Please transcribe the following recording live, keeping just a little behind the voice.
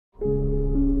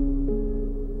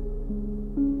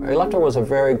Elektra was a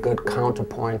very good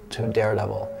counterpoint to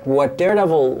Daredevil. What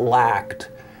Daredevil lacked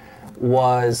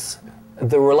was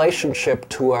the relationship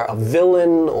to a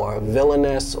villain or a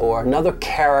villainess or another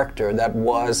character that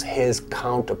was his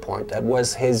counterpoint, that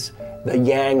was the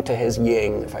yang to his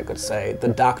yin, if I could say, the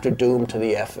Dr. Doom to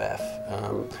the FF.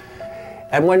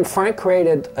 And when Frank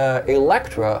created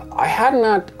Elektra,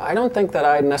 I don't think that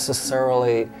I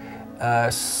necessarily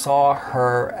saw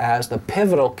her as the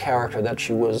pivotal character that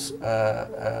she was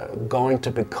going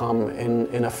to become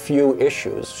in a few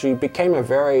issues. She became a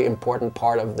very important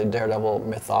part of the Daredevil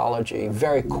mythology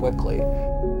very quickly.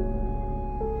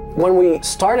 When we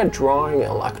started drawing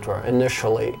Elektra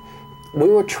initially, we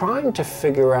were trying to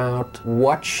figure out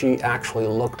what she actually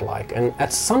looked like. And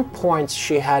at some points,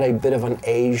 she had a bit of an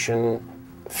Asian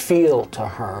feel to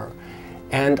her.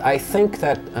 And I think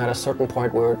that at a certain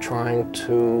point we were trying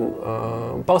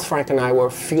to, both Frank and I were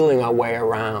feeling our way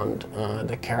around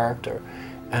the character.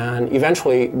 And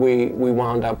eventually we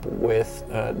wound up with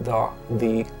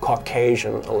the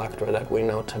Caucasian Elektra that we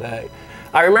know today.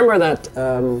 I remember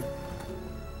that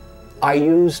I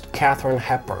used Katharine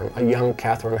Hepburn, a young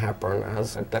Katharine Hepburn,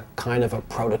 as a kind of a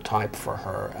prototype for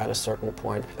her at a certain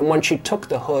point. And when she took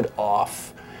the hood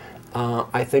off,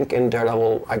 I think in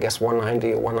Daredevil, I guess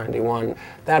 190 or 191,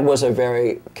 that was a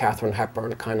very Katharine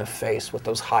Hepburn kind of face with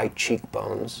those high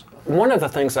cheekbones. One of the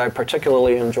things I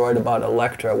particularly enjoyed about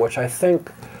Elektra, which I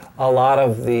think a lot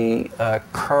of the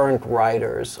current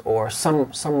writers or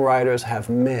some writers have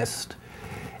missed,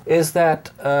 is that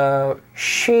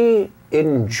she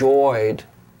enjoyed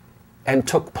and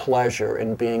took pleasure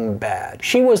in being bad.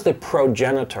 She was the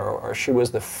progenitor, or she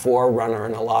was the forerunner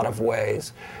in a lot of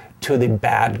ways, to the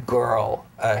bad girl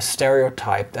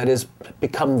stereotype that has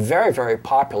become very, very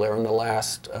popular in the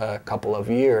last couple of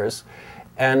years.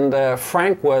 And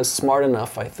Frank was smart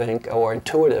enough, I think, or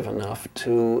intuitive enough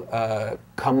to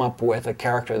come up with a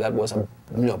character that was a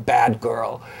bad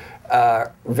girl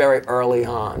very early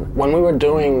on. When we were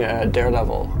doing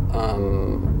Daredevil,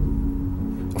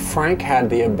 Frank had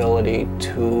the ability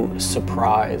to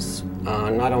surprise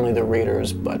not only the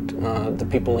readers, but the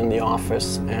people in the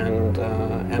office and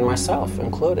myself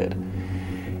included.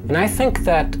 And I think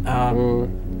that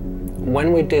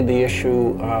when we did the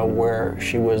issue where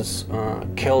she was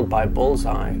killed by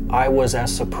Bullseye, I was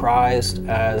as surprised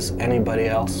as anybody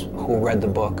else who read the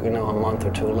book, a month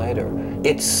or two later.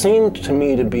 It seemed to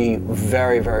me to be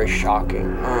very, very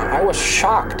shocking. I was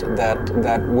shocked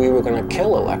that we were going to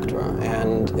kill Elektra,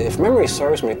 and if memory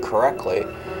serves me correctly,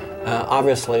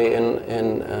 obviously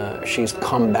she's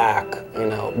come back,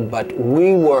 but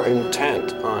we were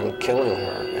intent on killing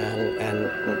her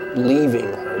and leaving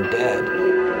her dead.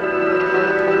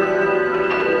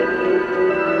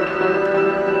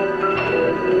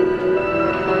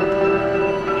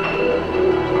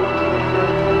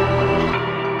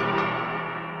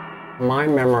 My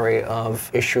memory of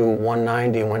issue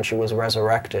 190 when she was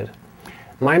resurrected,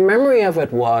 my memory of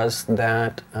it was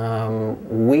that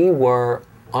we were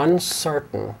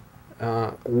uncertain,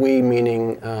 we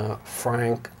meaning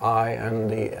Frank, I, and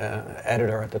the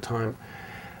editor at the time,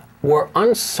 were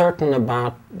uncertain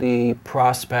about the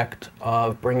prospect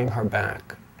of bringing her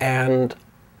back and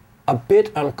a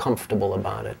bit uncomfortable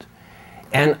about it.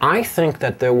 And I think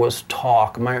that there was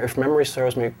talk, if memory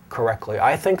serves me correctly,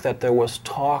 I think that there was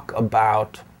talk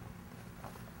about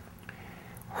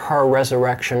her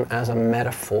resurrection as a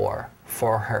metaphor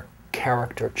for her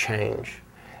character change,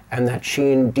 and that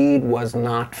she indeed was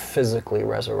not physically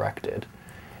resurrected.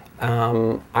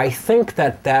 I think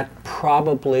that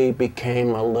probably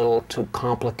became a little too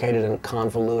complicated and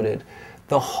convoluted.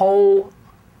 The whole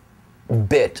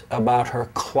bit about her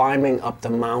climbing up the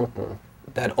mountain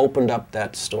that opened up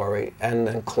that story and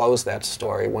then closed that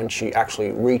story when she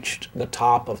actually reached the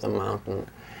top of the mountain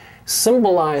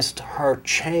symbolized her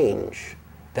change,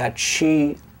 that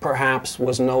she perhaps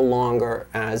was no longer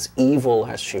as evil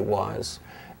as she was,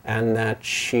 and that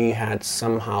she had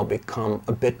somehow become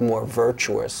a bit more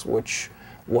virtuous, which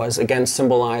was again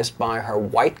symbolized by her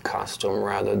white costume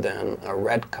rather than a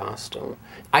red costume.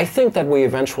 I think that we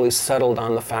eventually settled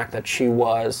on the fact that she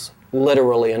was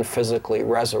literally and physically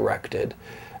resurrected.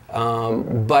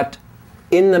 But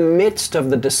in the midst of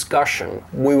the discussion,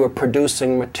 we were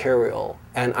producing material,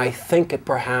 and I think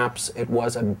perhaps it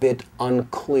was a bit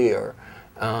unclear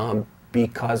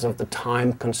because of the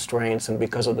time constraints and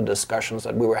because of the discussions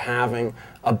that we were having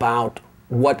about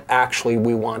what actually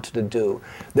we wanted to do.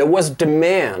 There was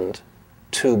demand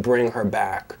to bring her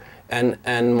back,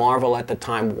 and Marvel at the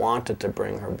time wanted to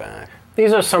bring her back.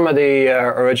 These are some of the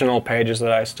original pages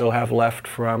that I still have left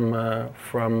from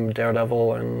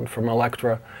Daredevil and from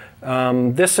Elektra.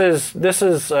 This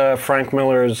is Frank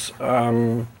Miller's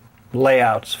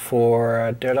layouts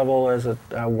for Daredevil as a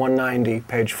 190,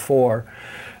 page 4.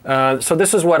 So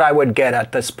this is what I would get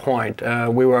at this point.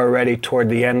 We were already toward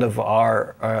the end of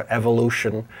our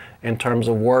evolution in terms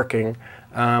of working.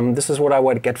 This is what I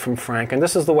would get from Frank, and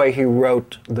this is the way he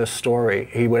wrote the story.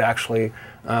 He would actually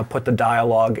put the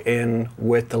dialogue in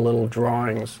with the little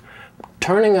drawings.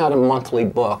 Turning out a monthly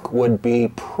book would be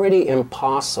pretty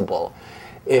impossible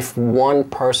if one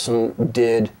person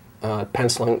did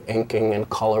penciling, inking, and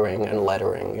coloring, and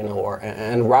lettering, you know,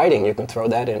 and writing. You can throw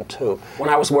that in too. When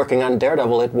I was working on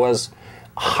Daredevil, it was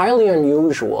highly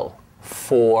unusual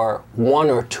for 1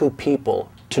 or 2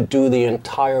 people to do the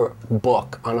entire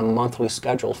book on a monthly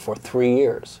schedule for 3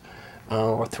 years,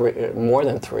 or more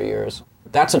than 3 years.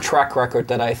 That's a track record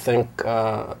that I think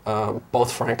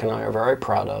both Frank and I are very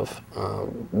proud of.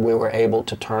 We were able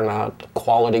to turn out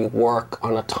quality work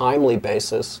on a timely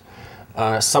basis,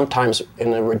 sometimes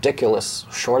in a ridiculous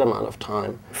short amount of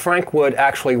time. Frank would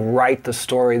actually write the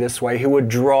story this way. He would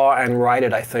draw and write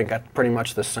it, I think, at pretty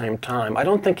much the same time. I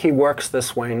don't think he works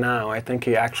this way now. I think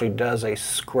he actually does a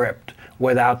script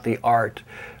without the art.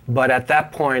 But at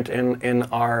that point in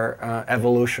our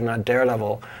evolution at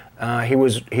Daredevil, he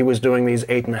was doing these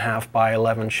 8.5 by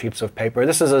 11 sheets of paper.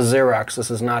 This is a Xerox. This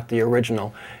is not the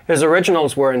original. His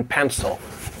originals were in pencil.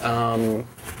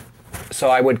 So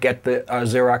I would get the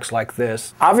Xerox like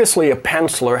this. Obviously, a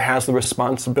penciler has the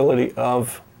responsibility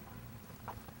of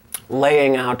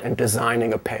laying out and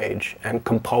designing a page and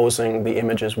composing the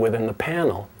images within the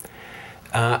panel.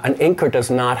 An inker does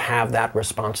not have that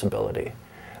responsibility.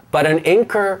 But an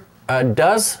inker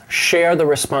does share the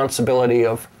responsibility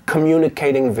of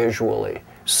communicating visually,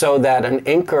 so that an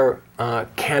inker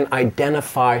can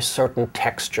identify certain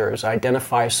textures,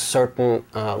 identify certain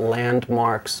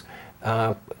landmarks,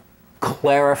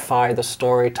 clarify the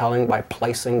storytelling by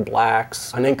placing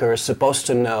blacks. An inker is supposed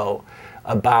to know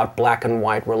about black and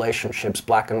white relationships,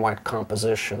 black and white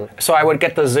composition. So I would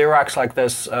get the Xerox like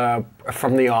this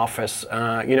from the office.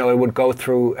 You know, it would go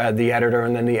through the editor,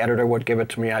 and then the editor would give it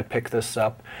to me. I'd pick this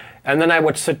up. And then I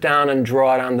would sit down and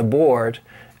draw it on the board.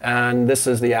 And this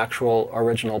is the actual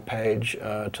original page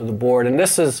to the board. And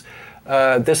this is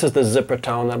the zipper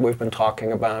tone that we've been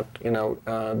talking about, you know,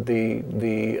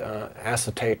 the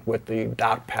acetate with the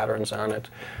dot patterns on it.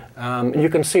 You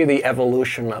can see the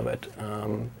evolution of it.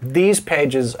 These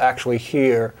pages actually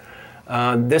here,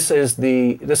 this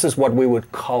is what we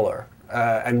would color.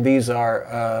 And these are,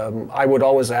 I would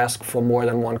always ask for more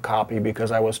than one copy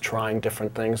because I was trying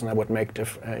different things and I would make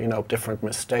you know, different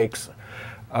mistakes.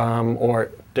 Or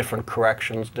different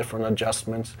corrections, different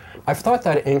adjustments. I've thought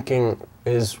that inking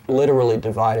is literally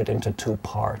divided into 2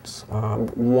 parts.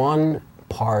 One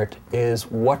part is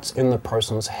what's in the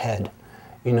person's head.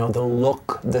 You know, the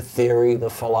look, the theory, the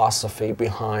philosophy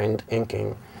behind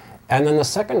inking. And then the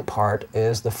second part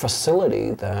is the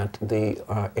facility that the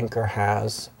inker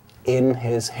has in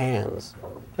his hands.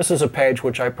 This is a page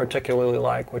which I particularly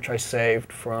like, which I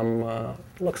saved from,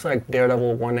 looks like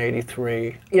Daredevil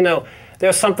 183. You know,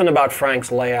 there's something about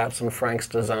Frank's layouts and Frank's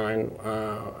design.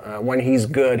 When he's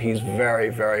good, he's very,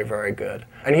 very, very good.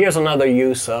 And here's another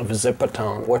use of zipper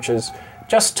tone, which is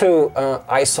just to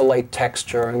isolate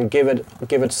texture and give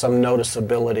it some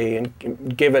noticeability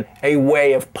and give it a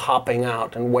way of popping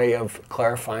out and way of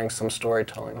clarifying some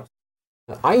storytelling.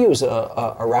 I use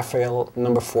a Raphael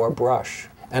No. 4 brush.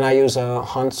 And I use a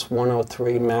Hunt's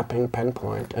 103 mapping pen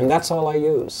point, and that's all I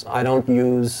use. I don't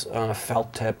use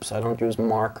felt tips, I don't use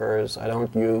markers, I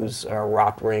don't use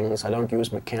rot rings, I don't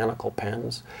use mechanical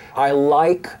pens. I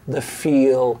like the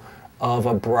feel of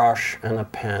a brush and a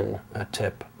pen, a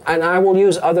tip. And I will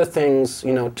use other things,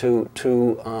 you know, to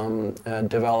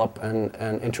develop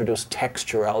and introduce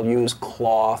texture. I'll use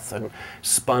cloth and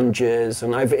sponges,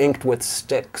 and I've inked with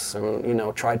sticks and, you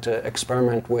know, tried to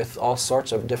experiment with all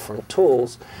sorts of different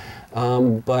tools.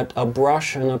 But a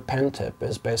brush and a pen tip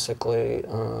is basically,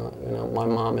 you know, my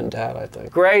mom and dad, I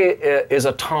think. Gray is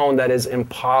a tone that is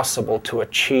impossible to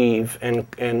achieve in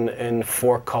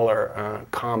 4-color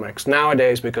comics.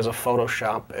 Nowadays, because of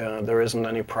Photoshop, there isn't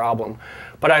any problem.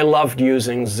 But I loved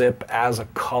using zip as a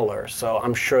color, so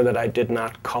I'm sure that I did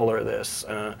not color this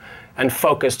and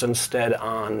focused instead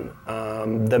on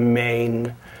the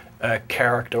main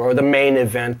character or the main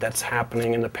event that's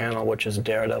happening in the panel, which is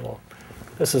Daredevil.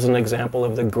 This is an example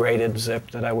of the graded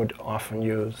zip that I would often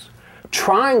use.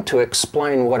 Trying to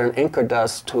explain what an inker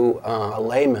does to a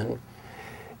layman,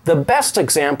 the best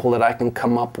example that I can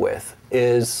come up with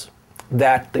is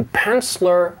that the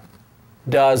penciler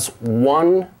does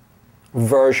one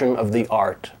version of the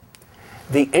art.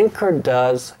 The inker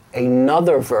does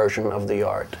another version of the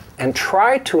art. And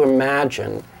try to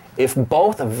imagine if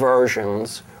both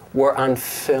versions were on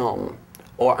film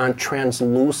or on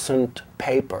translucent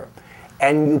paper,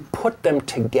 and you put them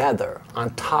together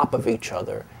on top of each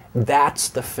other. That's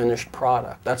the finished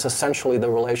product. That's essentially the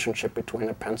relationship between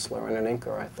a penciler and an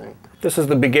inker, I think. This is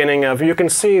the beginning of, you can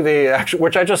see the actual,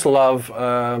 which I just love,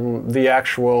 the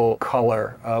actual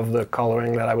color of the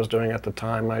coloring that I was doing at the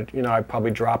time. I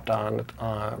probably dropped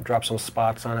some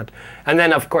spots on it. And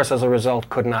then, of course, as a result,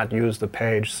 could not use the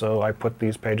page, so I put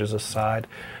these pages aside.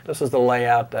 This is the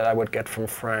layout that I would get from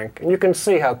Frank. And you can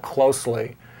see how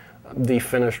closely the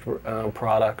finished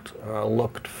product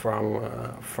looked from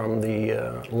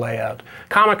the layout.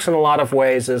 Comics in a lot of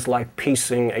ways is like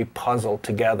piecing a puzzle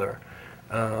together.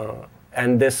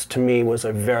 And this to me was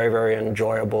a very, very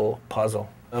enjoyable puzzle.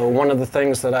 One of the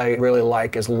things that I really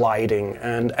like is lighting.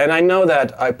 And I know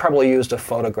that I probably used a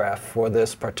photograph for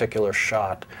this particular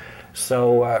shot.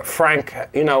 So Frank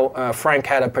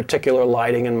had a particular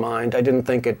lighting in mind. I didn't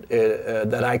think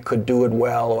that I could do it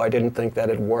well, or I didn't think that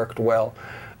it worked well.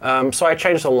 So I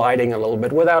changed the lighting a little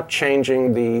bit without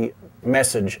changing the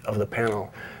message of the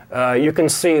panel. You can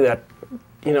see that,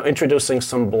 introducing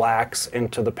some blacks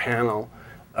into the panel.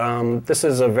 This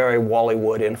is a very Wally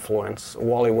Wood influence.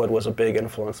 Wally Wood was a big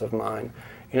influence of mine.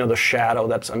 The shadow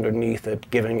that's underneath it,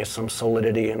 giving it some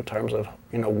solidity in terms of,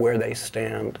 where they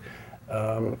stand.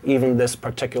 Even this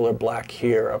particular black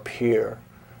here, up here.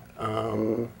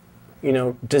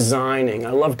 Designing. I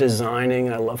love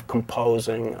designing, I love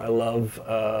composing, I love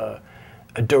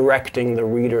directing the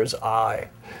reader's eye.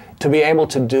 To be able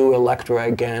to do Elektra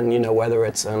again, whether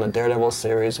it's in a Daredevil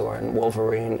series or in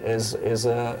Wolverine, is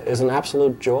an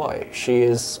absolute joy.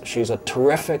 She's a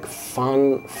terrific,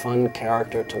 fun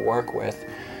character to work with.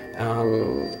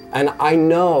 And I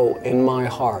know in my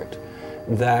heart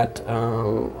that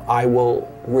I will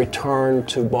return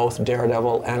to both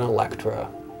Daredevil and Elektra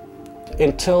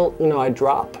until, I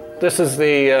drop. This is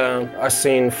a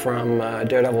scene from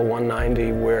Daredevil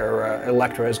 190 where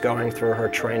Elektra is going through her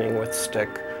training with Stick.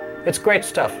 It's great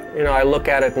stuff. I look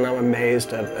at it and I'm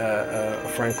amazed at,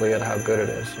 frankly, at how good it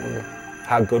is and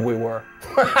how good we were.